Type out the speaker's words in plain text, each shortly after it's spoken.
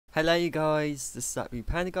Hello you guys, this is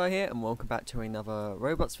ThatBluePandaGuy here and welcome back to another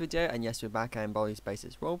Roblox video. And yes, we're back at BALDI's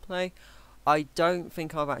Basics Roleplay. I don't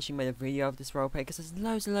think I've actually made a video of this roleplay because there's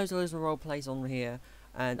loads and loads of roleplays on here,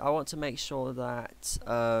 and I want to make sure that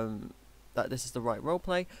that this is the right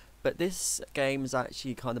roleplay. But this game is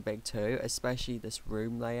actually kind of big too, especially this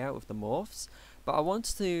room layout with the morphs. But I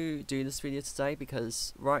wanted to do this video today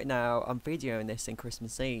because right now I'm videoing this in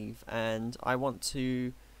Christmas Eve, and I want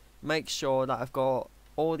to make sure that I've got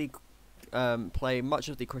all the play much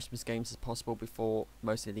of the Christmas games as possible before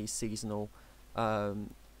most of these seasonal time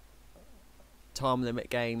limit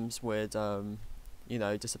games would you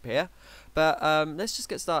know, disappear. But let's just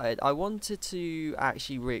get started. I wanted to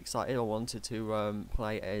actually I wanted to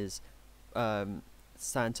play as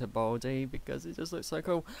Santa Baldi because it just looks so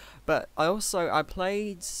cool. But I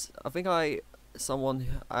played, I think I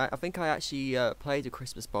actually played a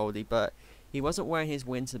Christmas Baldi, but he wasn't wearing his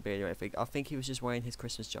winter beard or anything. I think he was just wearing his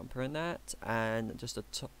Christmas jumper and that, and just a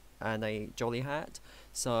jolly hat.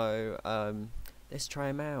 So let's try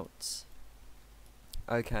him out.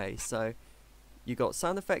 Okay, so you got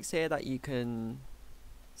sound effects here that you can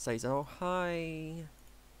say. Oh, hi.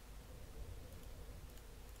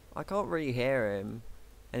 I can't really hear him.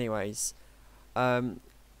 Anyways, we're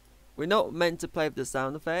not meant to play with the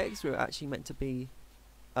sound effects. We're actually meant to be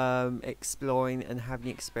exploring and having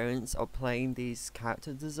the experience of playing these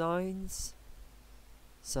character designs.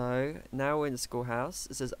 So now we're in the schoolhouse.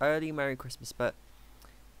 It says early Merry Christmas, but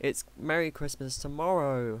it's Merry Christmas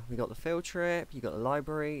tomorrow. We got the field trip, you got the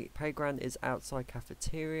library, playground is outside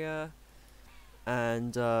cafeteria,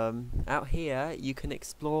 and out here you can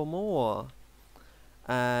explore more.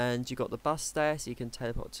 And you got the bus there, so you can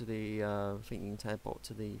teleport to the I think you can teleport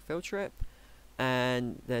to the field trip.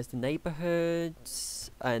 And there's the neighborhoods,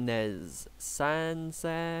 and there's Sans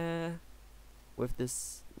there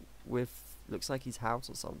with looks like his house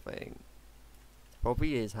or something.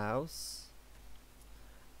 Probably his house.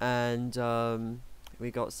 And we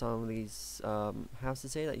got some of these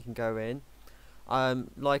houses here that you can go in.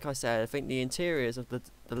 Like I said, I think the interiors of the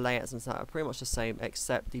layouts and stuff are pretty much the same,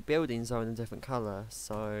 except the buildings are in a different colour.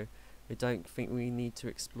 So I don't think we need to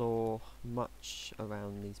explore much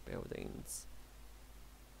around these buildings.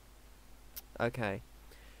 Okay.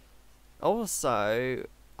 Also,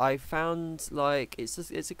 I found like it's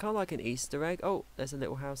a kind of like an Easter egg. Oh, there's a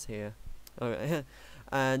little house here. Oh,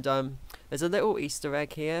 and there's a little Easter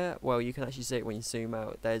egg here. Well, you can actually see it when you zoom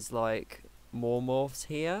out. There's like more morphs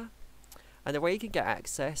here, and the way you can get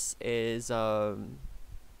access is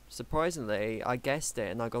surprisingly, I guessed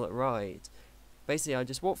it and I got it right. Basically, I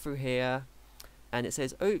just walk through here, and it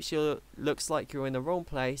says, "Oops, looks like you're in the wrong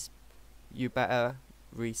place. You better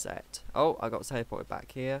reset." Oh, I got teleported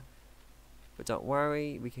back here, but don't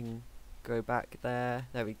worry, we can go back there.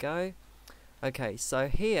 There we go. Okay, so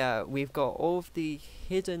here we've got all of the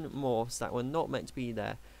hidden morphs that were not meant to be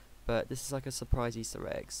there, but this is like a surprise Easter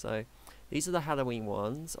egg. So these are the Halloween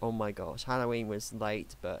ones. Oh my gosh, Halloween was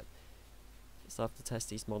late, but still have to test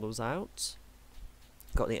these models out.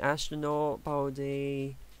 Got the astronaut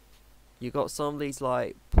Baldi. You got some of these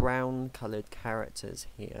like brown coloured characters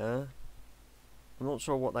here. I'm not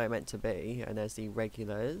sure what they're meant to be. And there's the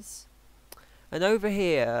regulars. And over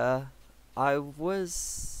here, I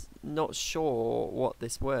was not sure what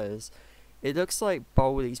this was. It looks like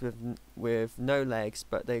Baldi's with no legs,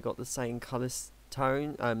 but they got the same colour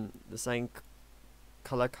tone, the same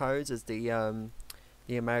colour codes as the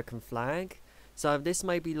American flag. So this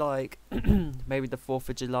may be like maybe the 4th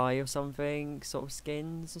of July or something, sort of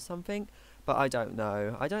skins or something. But I don't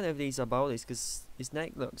know. I don't know if these are Baldi's because his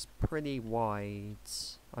neck looks pretty wide.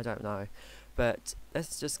 I don't know. But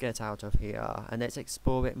let's just get out of here and let's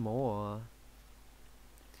explore it more.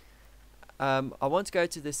 I want to go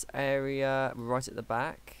to this area right at the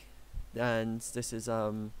back. And this is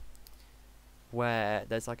where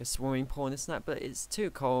there's like a swimming pool and this and that. But it's too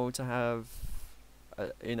cold to have,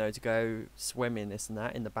 you know, to go swimming this and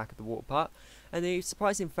that in the back of the water park. And the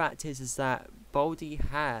surprising fact is that Baldi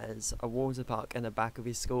has a water park in the back of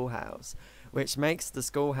his schoolhouse, which makes the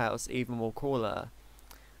schoolhouse even more cooler.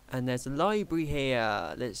 And there's a library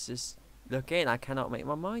here. Let's just look in. I cannot make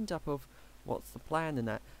my mind up of what's the plan in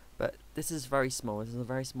that. But this is very small. This is a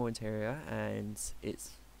very small interior, and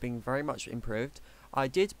it's been very much improved. I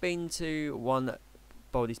did been to one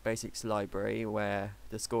Baldi's Basics library where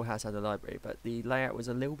the schoolhouse had a library, but the layout was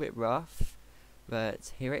a little bit rough.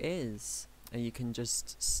 But here it is. And you can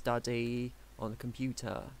just study on a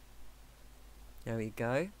computer. There we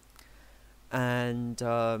go. And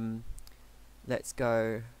let's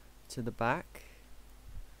go to the back.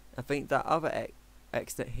 I think that other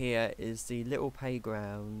exit here is the little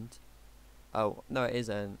playground. Oh, no it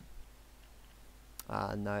isn't.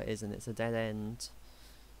 Ah, no it isn't, it's a dead end.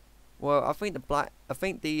 Well, I think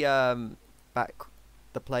the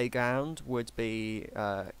playground would be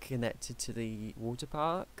connected to the water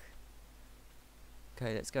park.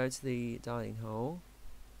 Okay, let's go to the dining hall.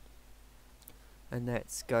 And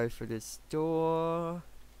let's go through this door.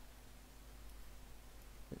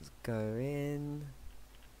 Let's go in.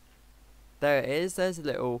 There it is. There's a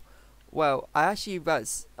little. Well, I actually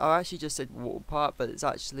just said water park, but it's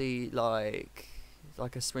actually like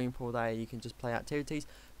a swimming pool there. You can just play activities,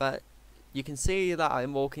 but you can see that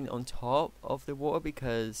I'm walking on top of the water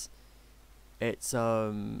because it's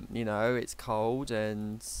you know, it's cold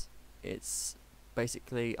and it's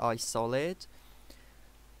basically ice solid.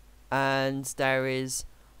 And there is,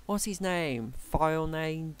 what's his name? File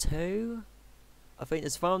name 2? I think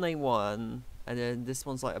there's file name 1, and then this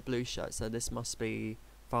one's like a blue shirt, so this must be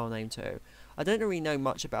file name 2. I don't really know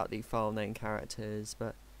much about the file name characters,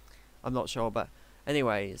 but I'm not sure. But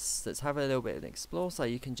anyways, let's have a little bit of an explore. So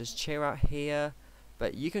you can just cheer out here,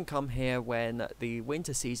 but you can come here when the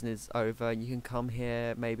winter season is over. You can come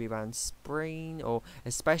here maybe around spring, or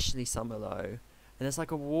especially summer though. And there's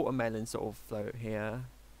like a watermelon sort of float here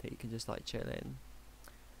that you can just like chill in,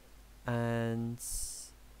 and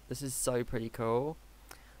this is so pretty cool.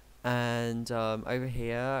 And over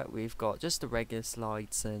here we've got just the regular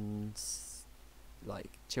slides and like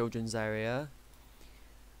children's area.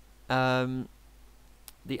 The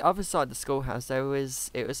other side of the schoolhouse it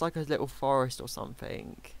was like a little forest or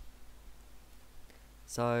something,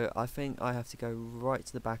 so I think I have to go right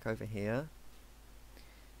to the back over here.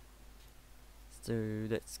 So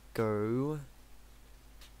let's go.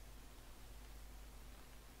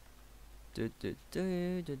 And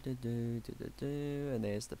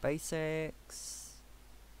there's the basics.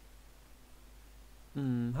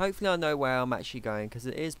 Hopefully I know where I'm actually going, because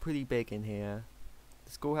it is pretty big in here.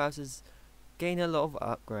 The schoolhouse is getting a lot of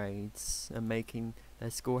upgrades and making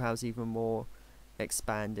their schoolhouse even more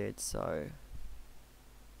expanded. So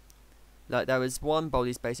like there was one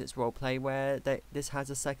Baldi's Basics roleplay where this has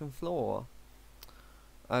a second floor.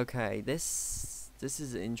 Okay, this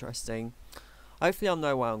is interesting. Hopefully I'll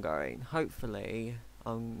know where I'm going. Hopefully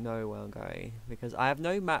I'll know where I'm going, because I have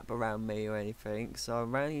no map around me or anything, so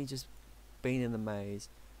I'm really just being in the maze.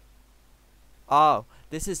 Oh,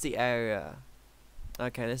 this is the area.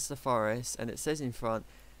 Okay, this is the forest, and it says in front,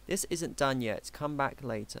 this isn't done yet, come back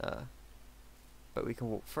later. But we can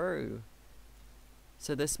walk through.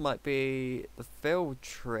 So this might be the field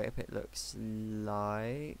trip, it looks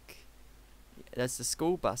like. There's the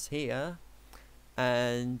school bus here,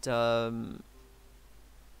 and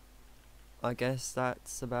I guess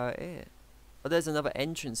that's about it. Oh, there's another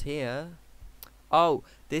entrance here. Oh,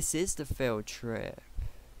 this is the field trip.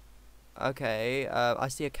 Okay, I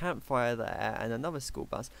see a campfire there and another school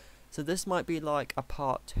bus. So this might be like a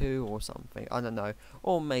part 2 or something. I don't know.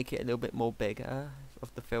 Or make it a little bit more bigger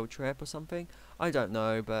of the field trip or something. I don't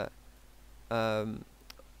know, but oh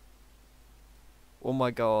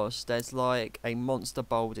my gosh, there's like a monster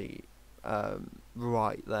Baldi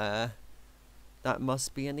right there. That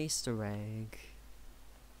must be an Easter egg.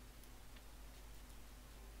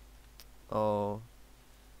 Oh,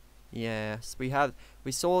 yes. We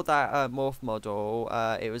saw that morph model.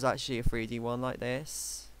 It was actually a 3D one like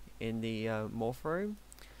this in the morph room.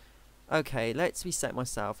 Okay, let's reset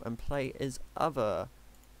myself and play as other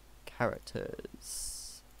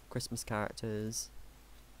characters, Christmas characters.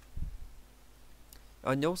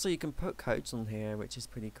 And also you can put codes on here, which is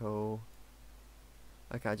pretty cool.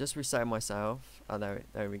 Okay, I just reset myself. Oh,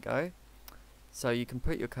 there we go. So you can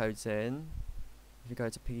put your codes in. If you go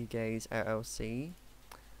to Piggy Gaze LLC,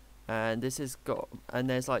 and this has got, and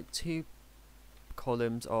there's like 2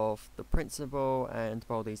 columns of the principal and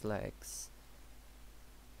Baldi's legs.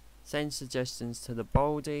 Send suggestions to the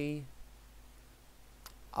Baldi.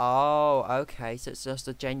 Oh, okay. So it's just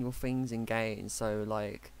the general things in game. So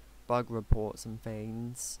like bug reports and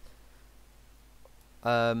things.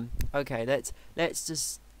 Okay, let's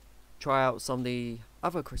just try out some of the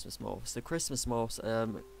other Christmas morphs. The Christmas morphs,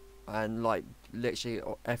 and like literally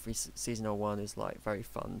every seasonal one is like very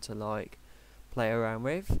fun to like play around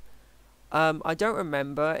with. I don't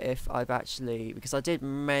remember if I've actually, because I did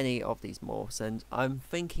many of these morphs, and I'm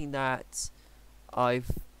thinking that I've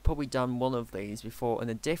probably done one of these before in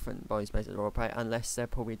a different Baldi's Basics roleplay, unless they're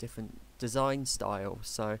probably a different design style.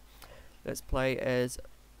 So let's play as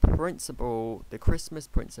Principal, the Christmas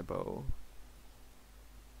Principal.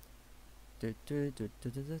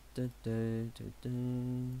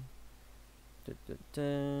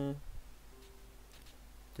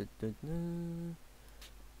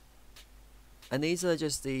 And these are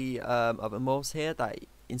just the other morphs here that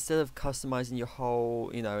instead of customizing your whole,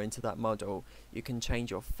 into that model, you can change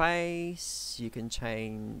your face, you can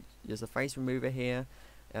change, there's a face remover here,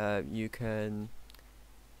 you can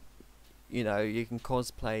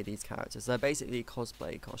cosplay these characters. They're basically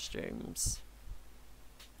cosplay costumes.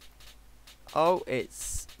 Oh,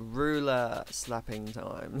 it's ruler slapping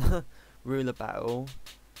time. Ruler battle.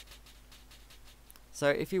 So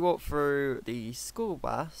if you walk through the school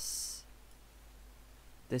bus,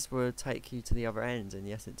 this would take you to the other end, and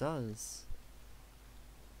yes it does.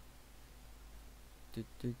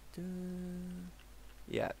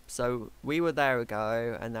 Yeah, so we were there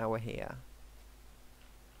ago and now we're here.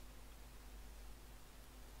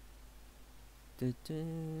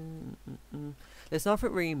 There's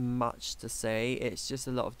nothing really much to see, it's just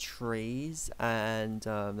a lot of trees, and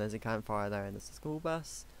there's a campfire there and there's a school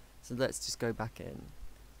bus. So let's just go back in.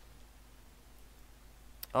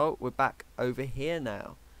 Oh, we're back over here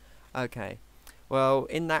now. Okay, well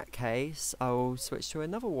in that case I'll switch to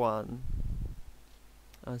another one.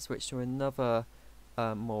 I'll switch to another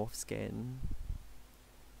morph skin.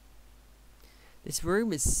 This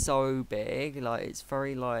room is so big, like it's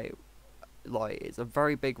very like it's a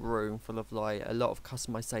very big room full of like a lot of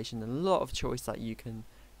customization and a lot of choice that you can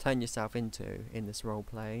turn yourself into in this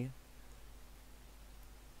roleplay.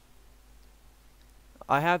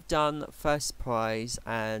 I have done first prize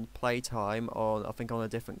and playtime on, I think, on a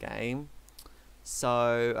different game.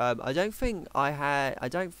 So I don't think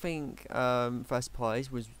first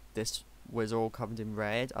prize was all covered in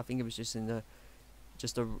red. I think it was just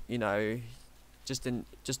just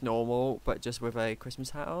normal, but just with a Christmas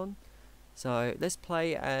hat on. So let's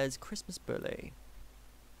play as Christmas Bully.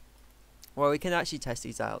 Well, we can actually test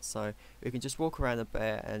these out, so we can just walk around a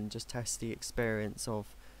bit and just test the experience of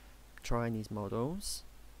trying these models.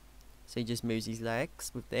 So he just moves his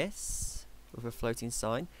legs with this, with a floating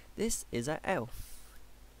sign. This is an elf.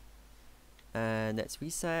 And let's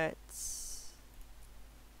reset.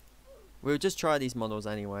 We'll just try these models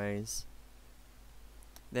anyways.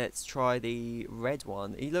 Let's try the red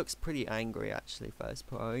one. He looks pretty angry actually, first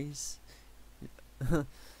prize. Okay,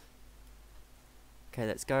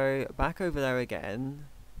 let's go back over there again.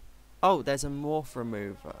 Oh, there's a morph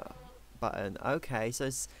remover button. Okay, so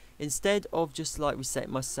it's, instead of just like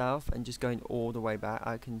resetting myself and just going all the way back,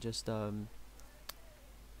 I can just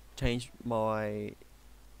change myself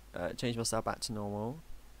back to normal.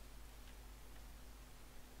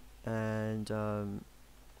 And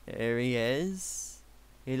here he is.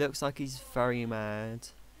 He looks like he's very mad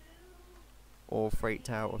or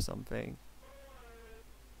freaked out or something.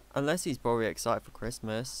 Unless he's probably excited for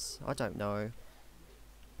Christmas, I don't know.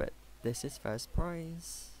 But this is first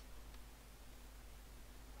prize.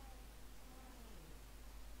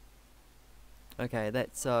 Okay,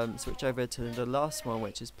 let's switch over to the last one,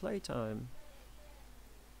 which is playtime.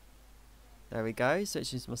 There we go,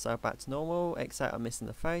 switches myself back to normal, except I'm missing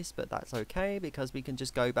the face, but that's okay because we can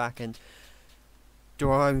just go back and do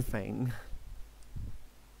our own thing.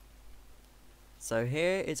 So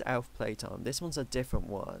here is Elf Playtime. This one's a different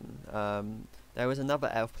one. There was another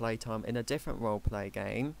Elf Playtime in a different roleplay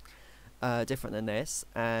game, different than this,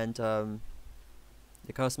 and the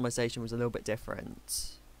customization was a little bit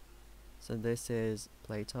different. So this is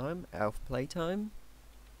Playtime, Elf Playtime.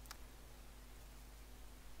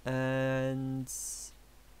 And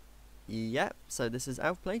yep, so this is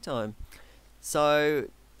Elf Playtime. So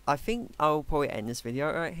I think I'll probably end this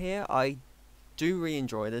video right here. I do really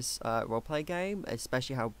enjoy this roleplay game,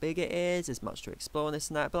 especially how big it is. There's much to explore and this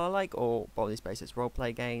and that, but I like all body-based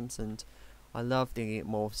roleplay games, and I love the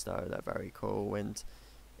morphs though. They're very cool, and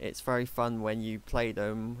it's very fun when you play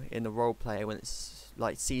them in the roleplay when it's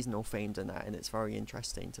like seasonal themed and that, and it's very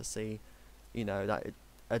interesting to see, that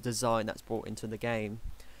a design that's brought into the game.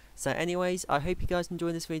 So anyways, I hope you guys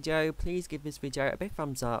enjoyed this video. Please give this video a big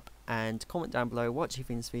thumbs up and comment down below what you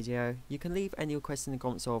think of this video. You can leave any requests in the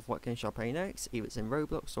comments of what game should I play next, either it's in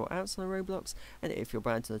Roblox or outside of Roblox. And if you're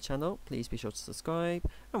brand to the channel, please be sure to subscribe.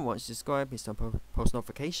 And once you subscribe, please turn on post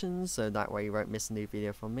notifications so that way you won't miss a new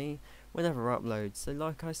video from me whenever I upload. So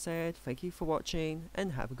like I said, thank you for watching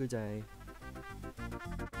and have a good day.